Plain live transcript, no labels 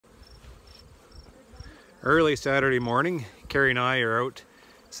Early Saturday morning, Carrie and I are out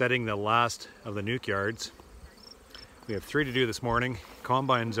setting the last of the nuke yards. We have 3 to do this morning.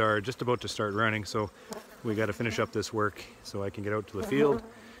 Combines are just about to start running, so we got to finish up this work so I can get out to the field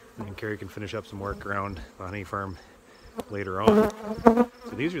and then Carrie can finish up some work around the honey farm later on.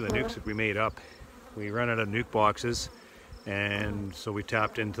 So these are the nukes that we made up. We ran out of nuke boxes, and so we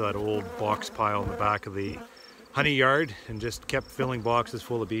tapped into that old box pile in the back of the honey yard and just kept filling boxes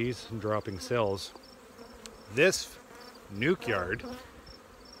full of bees and dropping cells. This nuke yard,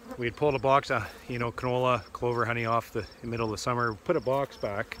 we had pulled a box of, canola, clover honey off the middle of the summer, put a box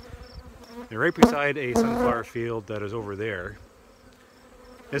back, and right beside a sunflower field that is over there,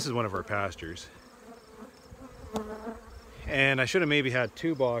 this is one of our pastures. And I should have maybe had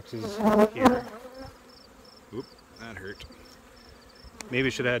 2 boxes here. Oop, that hurt. Maybe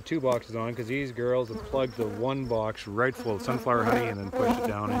should have had 2 boxes on, because these girls have plugged the one box right full of sunflower honey and then pushed it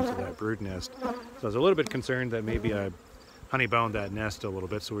down into that brood nest. So I was a little bit concerned that maybe I honey bound that nest a little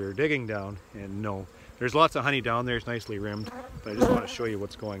bit, so we were digging down, and no. There's lots of honey down there, it's nicely rimmed, but I just want to show you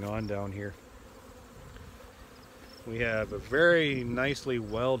what's going on down here. We have a very nicely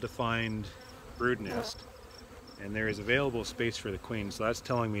well-defined brood nest, and there is available space for the queen, so that's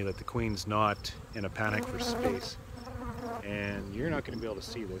telling me that the queen's not in a panic for space. And you're not going to be able to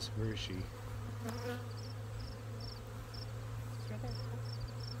see this. Where is she?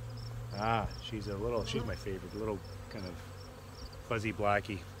 Ah, she's my favorite, little kind of fuzzy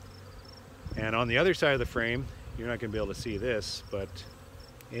blackie. And on the other side of the frame, you're not going to be able to see this, but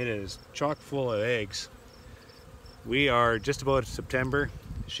it is chock full of eggs. We are just about September.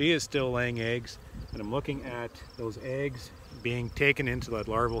 She is still laying eggs, and I'm looking at those eggs being taken into that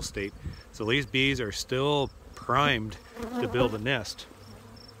larval state. So these bees are still primed to build a nest.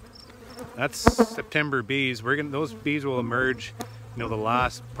 That's September bees. Those bees will emerge, the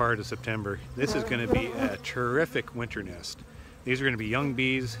last part of September. This is going to be a terrific winter nest. These are going to be young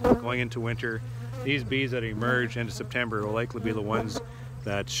bees going into winter. These bees that emerge into September will likely be the ones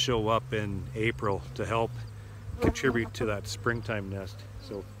that show up in April to help contribute to that springtime nest.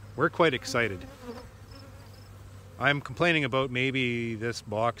 So we're quite excited. I'm complaining about maybe this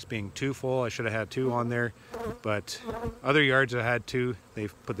box being too full. I should have had 2 on there, but other yards that had 2, they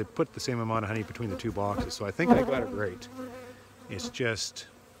put the same amount of honey between the 2 boxes, so I think I got it right. It's just,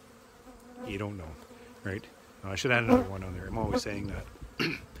 you don't know, right? I should have had another one on there. I'm always saying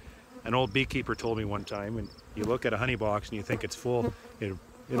that. An old beekeeper told me one time, when you look at a honey box and you think it's full,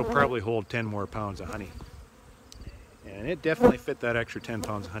 it'll probably hold 10 more pounds of honey. And it definitely fit that extra 10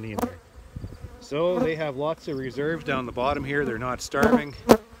 pounds of honey in there. So they have lots of reserves down the bottom here. They're not starving.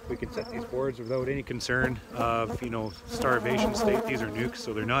 We can set these boards without any concern of, starvation state. These are nukes,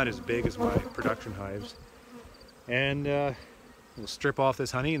 so they're not as big as my production hives. And we'll strip off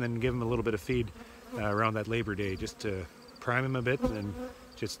this honey and then give them a little bit of feed around that Labor Day, just to prime them a bit, and then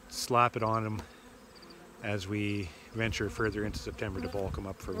just slap it on them as we venture further into September to bulk them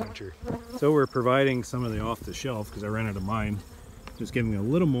up for winter. So we're providing some of the off the shelf, because I ran out of mine. Just giving a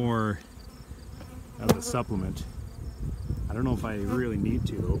little more of the supplement. I don't know if I really need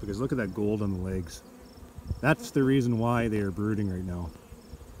to though, because look at that gold on the legs. That's the reason why they are brooding right now,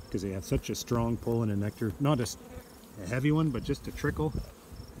 because they have such a strong pollen and nectar. Not just a heavy one, but just a trickle,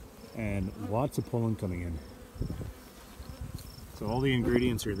 and lots of pollen coming in. So all the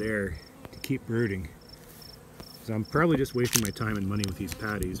ingredients are there to keep brooding. So I'm probably just wasting my time and money with these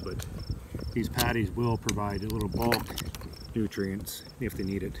patties, but these patties will provide a little bulk nutrients if they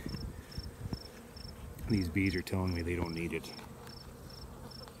need it. These bees are telling me they don't need it.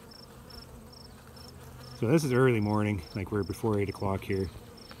 So this is early morning, like we're before 8 o'clock here,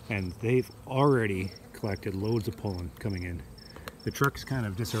 and they've already collected loads of pollen coming in. The truck's kind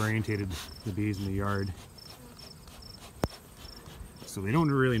of disorientated the bees in the yard, so they don't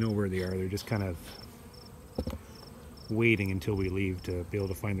really know where they are. They're just kind of waiting until we leave to be able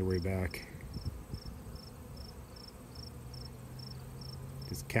to find their way back.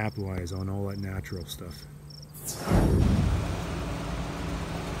 Just capitalize on all that natural stuff.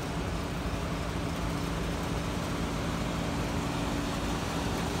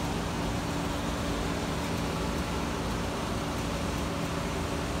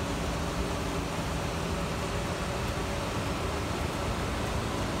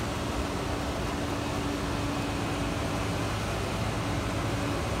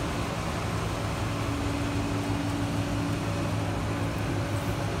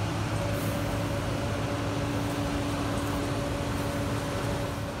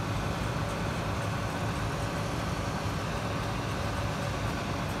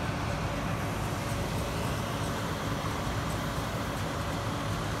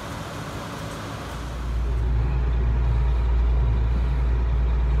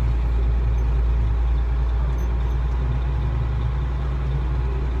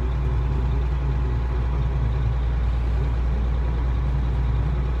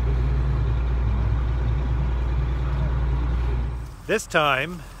 This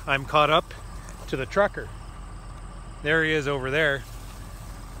time I'm caught up to the trucker. There he is over there.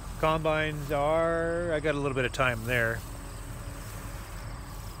 Combines are, I got a little bit of time there.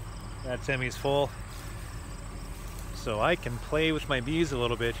 That semi's full. So I can play with my bees a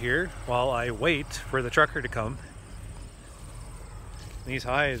little bit here while I wait for the trucker to come. These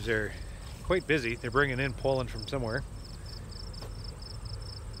hives are quite busy. They're bringing in pollen from somewhere.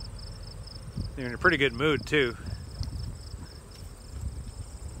 They're in a pretty good mood too.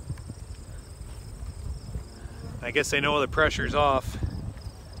 I guess they know the pressure's off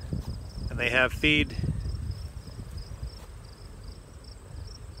and they have feed.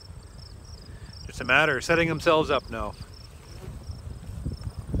 Just a matter of setting themselves up now.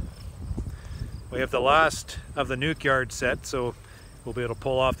 We have the last of the nuke yard set, so we'll be able to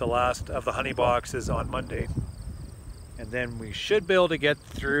pull off the last of the honey boxes on Monday. And then we should be able to get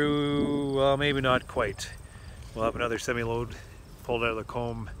through, well, maybe not quite. We'll have another semi-load pulled out of the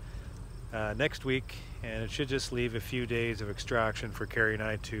comb next week, and it should just leave a few days of extraction for Carrie and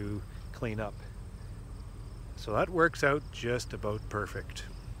I to clean up. So that works out just about perfect.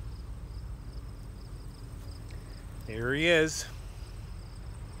 There he is.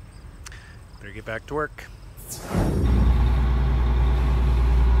 Better get back to work.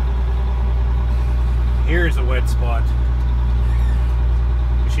 Here's a wet spot.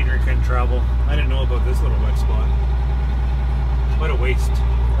 Machinery couldn't travel. I didn't know about this little wet spot. What a waste.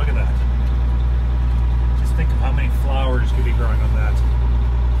 Look at that. Just think of how many flowers could be growing on that.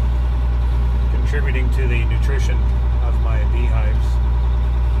 Contributing to the nutrition of my beehives.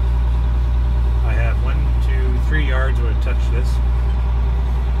 I have 3 yards would touch this.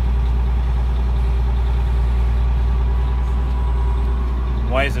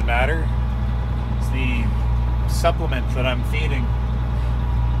 Why does it matter? It's the supplement that I'm feeding.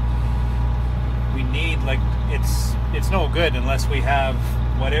 We need, like, it's no good unless we have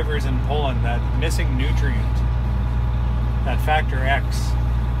whatever's in pollen, that missing nutrient, that factor X.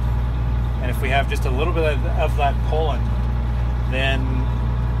 And if we have just a little bit of that pollen, then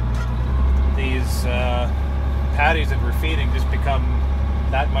these patties that we're feeding just become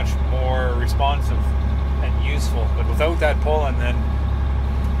that much more responsive and useful. But without that pollen, then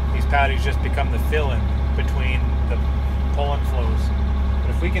these patties just become the fill-in between the pollen flows. But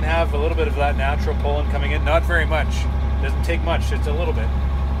if we can have a little bit of that natural pollen coming in, not very much, it doesn't take much, just a little bit,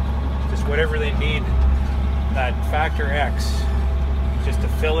 just whatever they need, that factor X, just to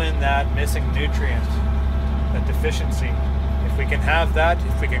fill in that missing nutrient, that deficiency. If we can have that,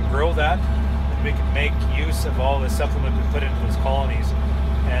 if we can grow that, then we can make use of all the supplement we put into those colonies,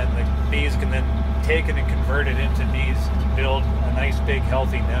 and the bees can then take it and convert it into bees to build a nice big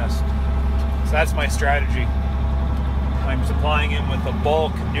healthy nest. So that's my strategy. I'm supplying him with the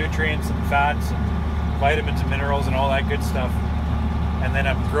bulk nutrients and fats and vitamins and minerals and all that good stuff, and then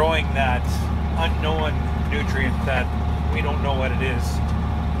I'm growing that unknown nutrient that we don't know what it is.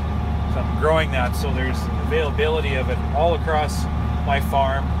 So I'm growing that so there's availability of it all across my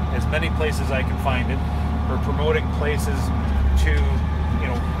farm, as many places I can find it. We're promoting places to, you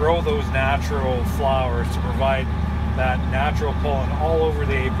know, grow those natural flowers, to provide that natural pollen all over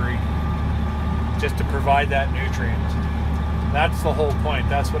the apiary, just to provide that nutrient. That's the whole point.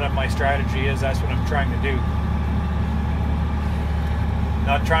 That's what my strategy is. That's what I'm trying to do.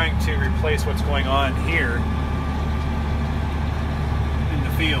 Not trying to replace what's going on here in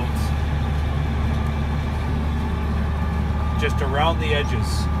the fields. Just around the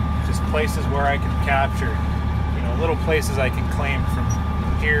edges, just places where I can capture, you know, little places I can claim from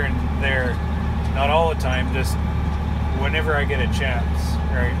here and there. Not all the time, just whenever I get a chance,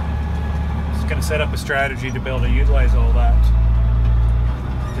 right? Just gonna set up a strategy to be able to utilize all that.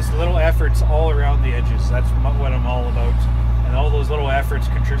 Just little efforts all around the edges. That's what I'm all about. And all those little efforts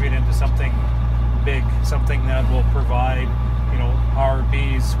contribute into something big, something that will provide, you know, our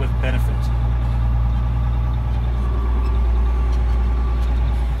bees with benefit.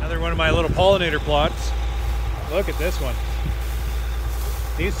 Another one of my little pollinator plots. Look at this one.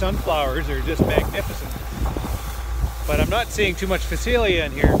 These sunflowers are just magnificent. But I'm not seeing too much Phacelia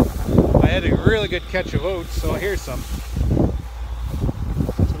in here. I had a really good catch of oats, so here's some.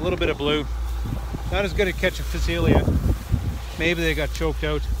 A little bit of blue. Not as good a catch of Phacelia. Maybe they got choked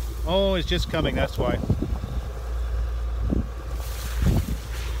out. Oh, it's just coming, that's why.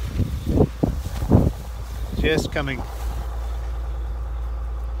 Just coming.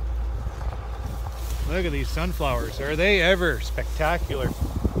 Look at these sunflowers. Are they ever spectacular?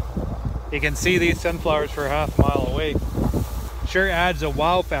 You can see these sunflowers for a half mile away. Sure adds a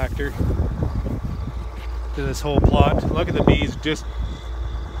wow factor to this whole plot. Look at the bees just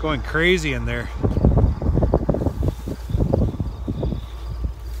going crazy in there.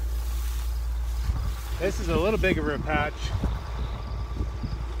 is a little bigger of a patch.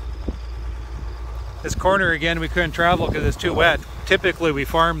 This corner again, we couldn't travel because it's too wet. Typically we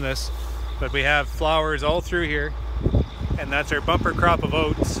farm this, but we have flowers all through here, and that's our bumper crop of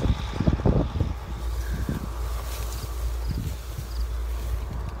oats.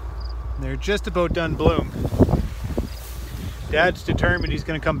 They're just about done bloom. Dad's determined he's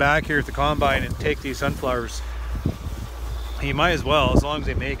going to come back here at the combine and take these sunflowers. He might as well, as long as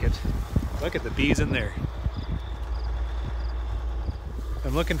they make it. Look at the bees in there.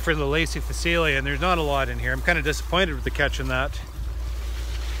 I'm looking for the lacy Phacelia, and there's not a lot in here. I'm kind of disappointed with the catch in that.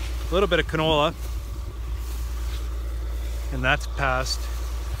 A little bit of canola, and that's passed.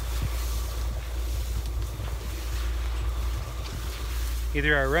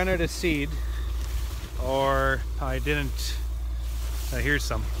 Either I ran out of seed, or I didn't. Here's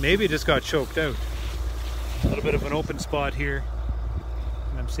some. Maybe it just got choked out. A little bit of an open spot here,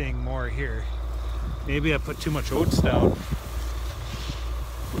 and I'm seeing more here. Maybe I put too much oats down,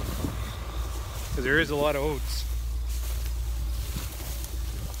 because there is a lot of oats.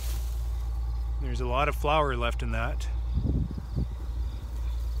 There's a lot of flower left in that.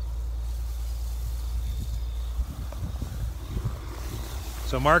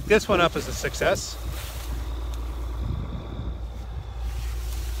 So mark this one up as a success.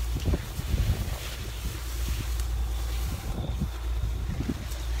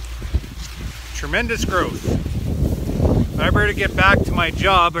 Tremendous growth. I better get back to my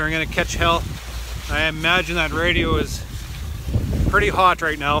job or I'm gonna catch hell. I imagine that radio is pretty hot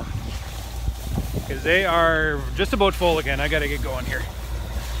right now because they are just about full again. I gotta get going here.